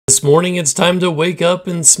This morning it's time to wake up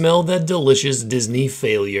and smell that delicious Disney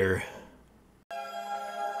failure.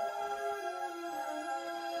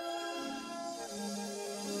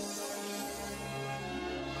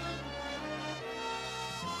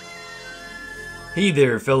 Hey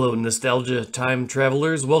there, fellow nostalgia time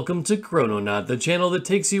travelers. Welcome to Chrononaut, the channel that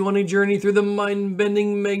takes you on a journey through the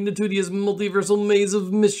mind-bending, magnitudious, multiversal maze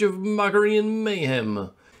of mischief, mockery, and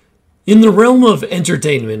mayhem. In the realm of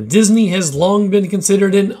entertainment, Disney has long been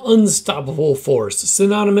considered an unstoppable force,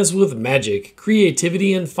 synonymous with magic,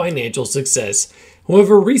 creativity, and financial success.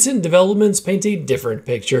 However, recent developments paint a different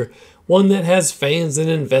picture, one that has fans and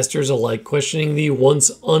investors alike questioning the once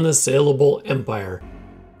unassailable empire.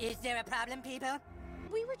 Is there a problem, people?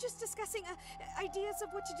 We were just discussing ideas of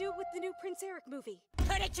what to do with the new Prince Eric movie.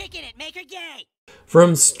 Put a chick in it, make her gay!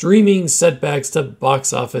 From streaming setbacks to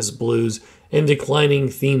box office blues and declining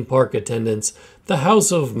theme park attendance, the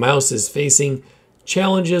House of Mouse is facing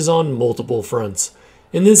challenges on multiple fronts.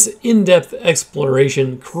 In this in-depth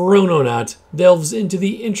exploration, Chrononaut delves into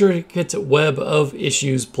the intricate web of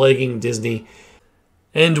issues plaguing Disney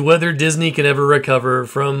and whether Disney can ever recover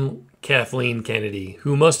from Kathleen Kennedy,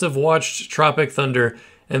 who must have watched Tropic Thunder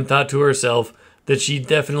and thought to herself that she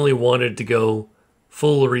definitely wanted to go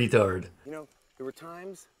full retard. You know, there were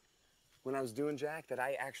times when I was doing Jack that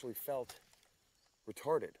I actually felt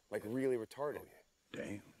retarded, like really retarded.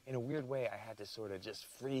 Damn. In a weird way, I had to sort of just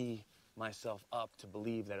free myself up to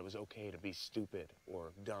believe that it was okay to be stupid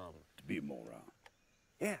or dumb. To be a moron.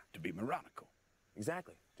 Yeah, To be moronical.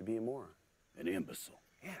 exactly. To be a moron. An imbecile.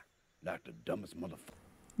 Yeah. Like the dumbest motherfucker.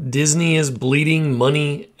 Disney is bleeding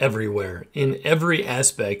money everywhere, in every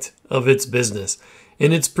aspect of its business.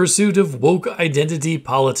 In its pursuit of woke identity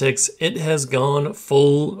politics, it has gone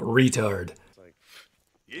full retard. It's like,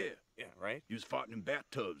 Yeah. right? You was farting in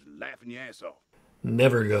bathtubs and laughing your ass off.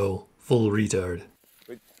 Never go full retard.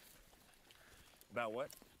 But about what?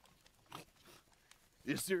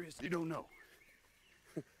 You serious? You don't know.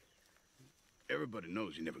 Everybody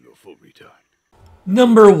knows you never go full retard.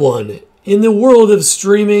 Number 1. In the world of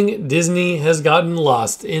streaming, Disney has gotten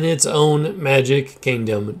lost in its own magic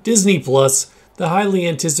kingdom. Disney Plus, the highly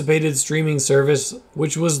anticipated streaming service,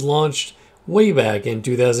 which was launched way back in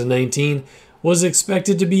 2019, was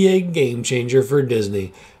expected to be a game changer for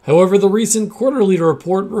Disney. However, the recent quarterly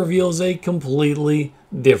report reveals a completely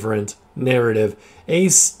different narrative. A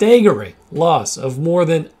staggering loss of more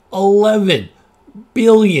than $11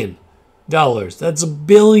 billion. That's a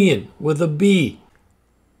billion with a B.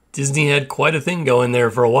 Disney had quite a thing going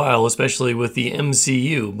there for a while, especially with the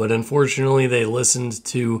MCU, but unfortunately they listened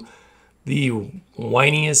to the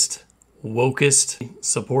whiniest, wokest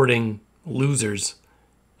supporting losers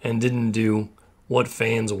and didn't do what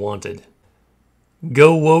fans wanted.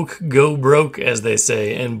 Go woke, go broke, as they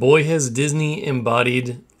say, and boy has Disney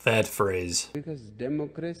embodied that phrase. Because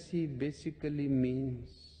democracy basically means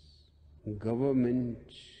government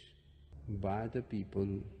by the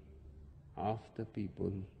people, of the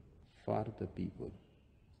people, for the people.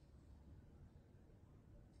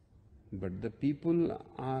 But the people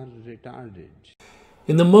are retarded.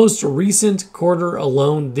 In the most recent quarter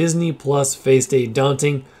alone, Disney Plus faced a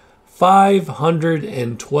daunting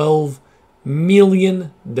 $512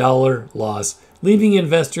 million loss, leaving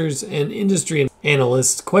investors and industry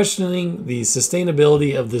analysts questioning the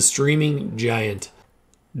sustainability of the streaming giant.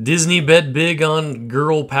 Disney bet big on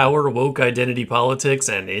girl power, woke identity politics,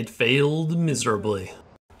 and it failed miserably.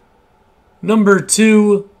 Number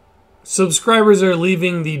 2, subscribers are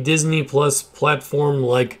leaving the Disney Plus platform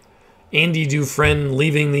like Andy Dufresne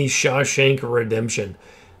leaving the Shawshank Redemption.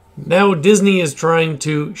 Now Disney is trying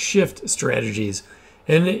to shift strategies.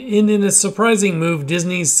 And in a surprising move,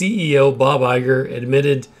 Disney's CEO Bob Iger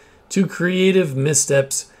admitted to creative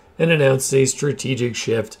missteps and announced a strategic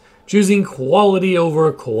shift, choosing quality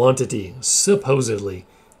over quantity, supposedly.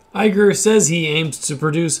 Iger says he aims to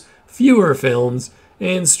produce fewer films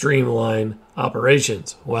and streamline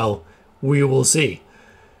operations. Well, we will see.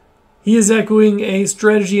 He is echoing a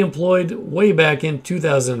strategy employed way back in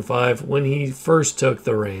 2005 when he first took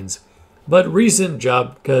the reins. But recent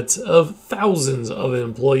job cuts of thousands of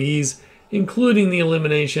employees, including the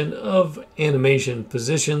elimination of animation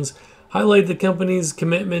positions, highlight the company's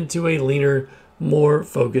commitment to a leaner, more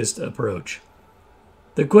focused approach.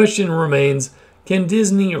 The question remains, can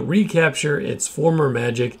Disney recapture its former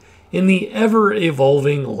magic in the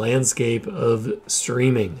ever-evolving landscape of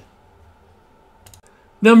streaming?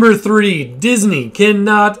 Number 3, Disney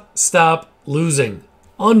cannot stop losing.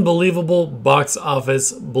 Unbelievable box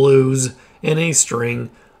office blues and a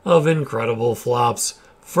string of incredible flops,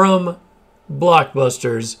 from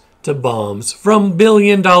blockbusters to bombs, from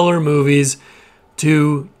billion-dollar movies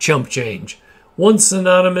to chump change. Once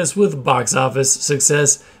synonymous with box office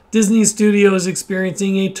success, Disney Studio is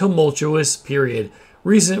experiencing a tumultuous period.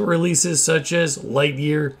 Recent releases such as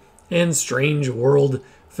Lightyear and Strange World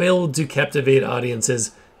failed to captivate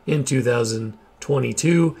audiences in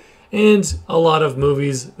 2022, and a lot of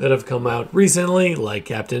movies that have come out recently, like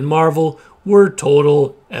Captain Marvel, were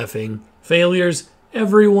total effing failures.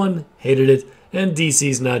 Everyone hated it, and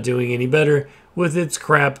DC's not doing any better with its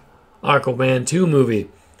crap Aquaman 2 movie.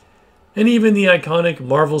 And even the iconic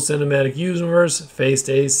Marvel Cinematic Universe faced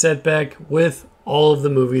a setback with all of the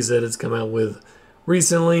movies that it's come out with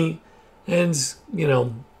recently. And, you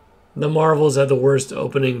know, the Marvels had the worst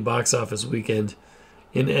opening box office weekend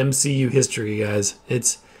in MCU history, guys.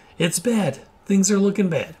 It's bad. Things are looking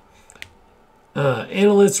bad.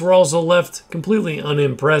 Analysts were also left completely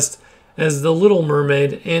unimpressed as The Little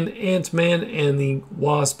Mermaid and Ant-Man and the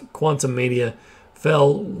Wasp: Quantumania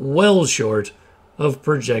fell well short of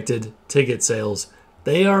projected ticket sales.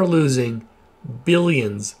 They are losing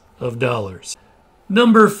billions of dollars.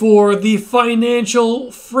 Number 4, the financial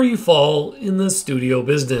freefall in the studio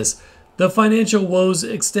business. The financial woes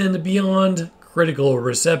extend beyond critical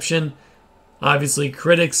reception. Obviously,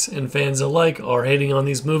 critics and fans alike are hating on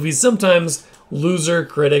these movies. Sometimes loser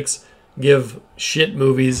critics give shit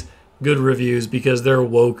movies good reviews because they're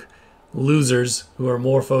woke losers who are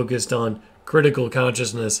more focused on critical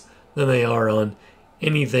consciousness than they are on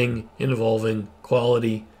anything involving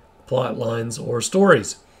quality plot lines or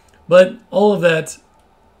stories. But all of that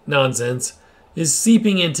nonsense is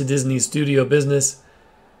seeping into Disney's studio business,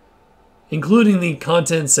 including the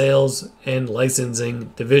content sales and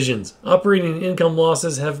licensing divisions. Operating income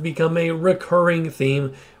losses have become a recurring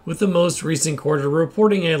theme, with the most recent quarter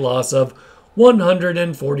reporting a loss of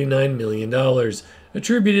 $149 million,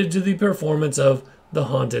 attributed to the performance of The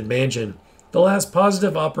Haunted Mansion. The last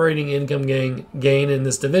positive operating income gain in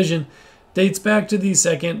this division dates back to the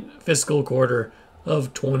second fiscal quarter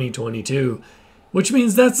of 2022, which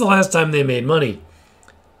means that's the last time they made money.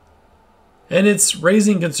 And it's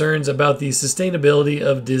raising concerns about the sustainability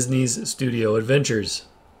of Disney's studio adventures.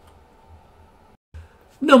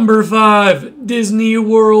 Number 5, Disney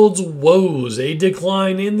World's woes, a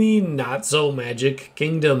decline in the not-so-magic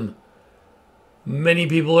kingdom. Many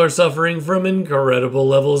people are suffering from incredible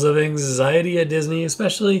levels of anxiety at Disney,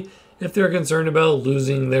 especially if they're concerned about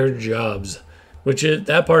losing their jobs,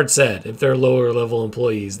 that part's sad if they're lower-level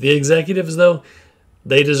employees. The executives, though,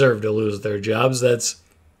 they deserve to lose their jobs. That's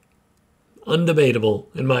undebatable,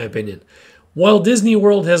 in my opinion. While Disney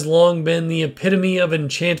World has long been the epitome of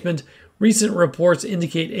enchantment, recent reports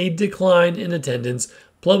indicate a decline in attendance,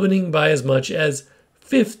 plummeting by as much as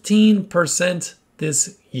 15%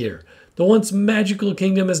 this year. The once magical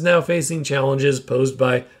kingdom is now facing challenges posed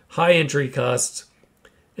by high entry costs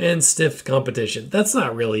and stiff competition. That's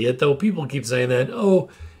not really it, though. People keep saying that. Oh,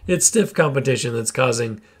 it's stiff competition that's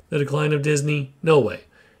causing the decline of Disney. No way.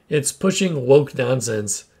 It's pushing woke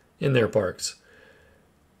nonsense in their parks.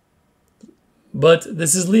 But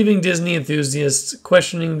this is leaving Disney enthusiasts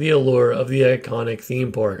questioning the allure of the iconic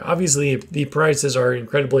theme park. Obviously, the prices are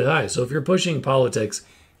incredibly high, so if you're pushing politics,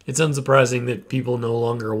 it's unsurprising that people no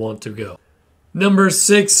longer want to go. Number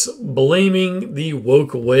 6, blaming the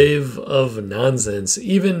woke wave of nonsense.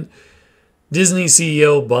 Even Disney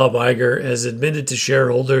CEO Bob Iger has admitted to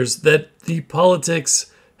shareholders that the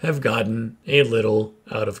politics have gotten a little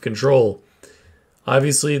out of control.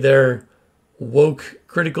 Obviously, their woke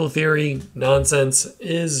critical theory nonsense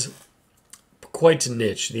is quite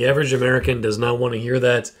niche. The average American does not want to hear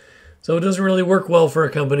that, so it doesn't really work well for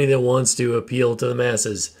a company that wants to appeal to the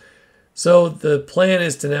masses. So the plan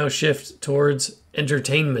is to now shift towards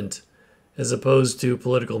entertainment as opposed to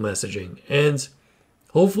political messaging. And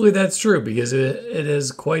hopefully that's true, because it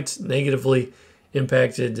has quite negatively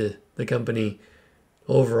impacted the company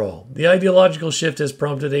overall. The ideological shift has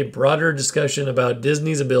prompted a broader discussion about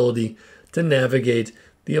Disney's ability to navigate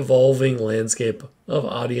the evolving landscape of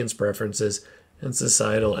audience preferences and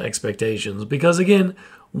societal expectations. Because again,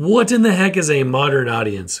 what in the heck is a modern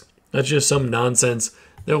audience? That's just some nonsense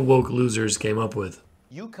that woke losers came up with.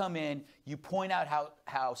 You come in, you point out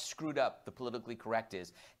how screwed up the politically correct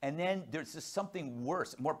is, and then there's just something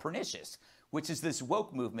worse, more pernicious, which is this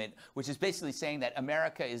woke movement, which is basically saying that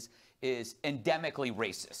America is endemically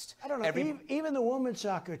racist. I don't know, even the women's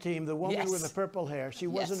soccer team, the woman Yes. with the purple hair, she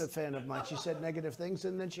wasn't Yes. a fan of mine. She said negative things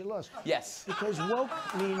and then she lost. Yes. Because woke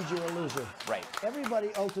means you're a loser. Right. Everybody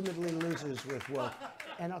ultimately loses with woke.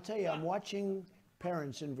 And I'll tell you, I'm watching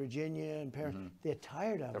parents in Virginia and parents, they're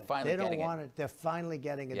tired of it. finally They don't getting it. want it. They're finally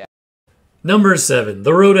getting it. Yeah. Number 7,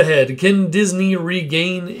 the road ahead. Can Disney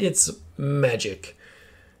regain its magic?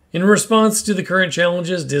 In response to the current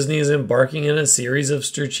challenges, Disney is embarking on a series of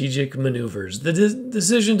strategic maneuvers. The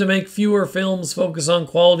decision to make fewer films, focus on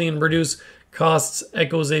quality, and reduce costs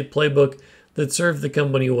echoes a playbook that served the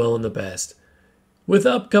company well in the past. With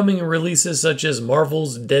upcoming releases such as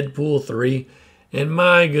Marvel's Deadpool 3, and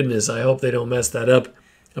my goodness, I hope they don't mess that up.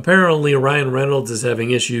 Apparently, Ryan Reynolds is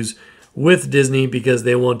having issues with Disney because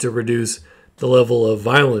they want to reduce the level of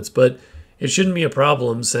violence, but it shouldn't be a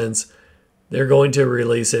problem since they're going to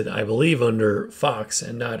release it, I believe, under Fox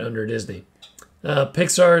and not under Disney.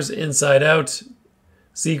 Pixar's Inside Out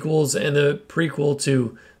sequels and the prequel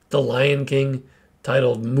to The Lion King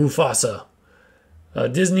titled Mufasa.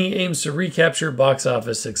 Disney aims to recapture box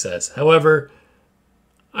office success. However,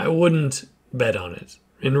 I wouldn't bet on it.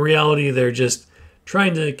 In reality, they're just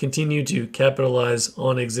trying to continue to capitalize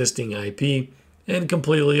on existing IP and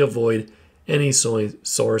completely avoid any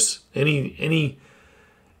any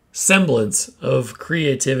semblance of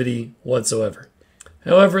creativity whatsoever.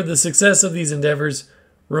 However, the success of these endeavors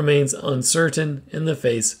remains uncertain in the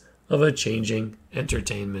face of a changing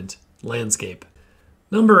entertainment landscape.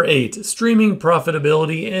 Number 8, streaming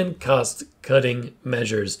profitability and cost-cutting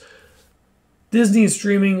measures. Disney's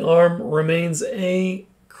streaming arm remains a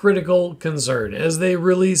critical concern as they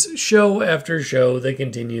release show after show that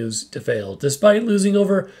continues to fail. Despite losing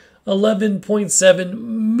over 11.7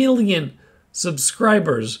 million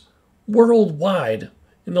subscribers worldwide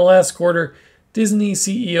in the last quarter, Disney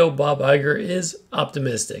CEO Bob Iger is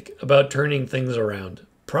optimistic about turning things around,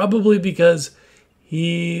 probably because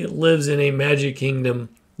he lives in a magic kingdom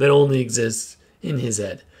that only exists in his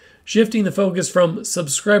head, shifting the focus from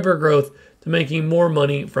subscriber growth to making more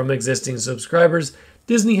money from existing subscribers.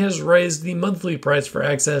 Disney has raised the monthly price for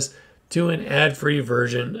access to an ad-free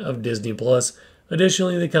version of Disney Plus.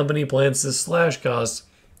 Additionally, the company plans to slash costs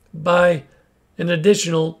by an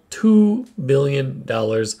additional $2 billion,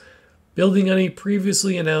 building on a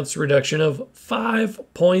previously announced reduction of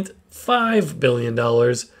 $5.5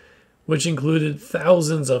 billion, which included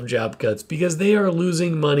thousands of job cuts because they are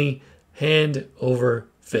losing money hand over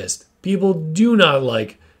fist. People do not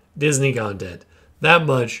like Disney content. That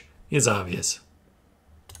much is obvious.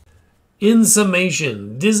 In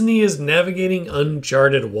summation, Disney is navigating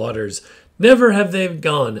uncharted waters. Never have they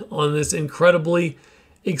gone on this incredibly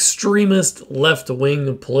extremist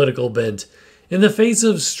left-wing political bent. In the face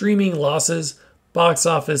of streaming losses, box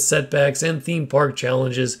office setbacks, and theme park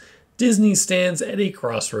challenges, Disney stands at a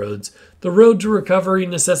crossroads. The road to recovery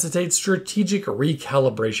necessitates strategic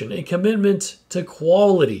recalibration, a commitment to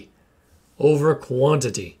quality over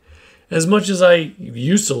quantity. As much as I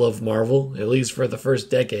used to love Marvel, at least for the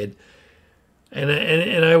first decade, and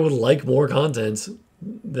I would like more content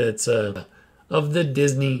that's of the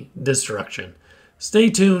Disney destruction.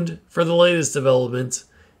 Stay tuned for the latest developments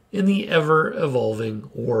in the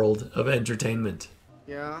ever-evolving world of entertainment.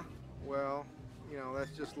 Yeah, well, you know,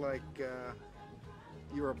 that's just like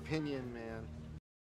your opinion, man.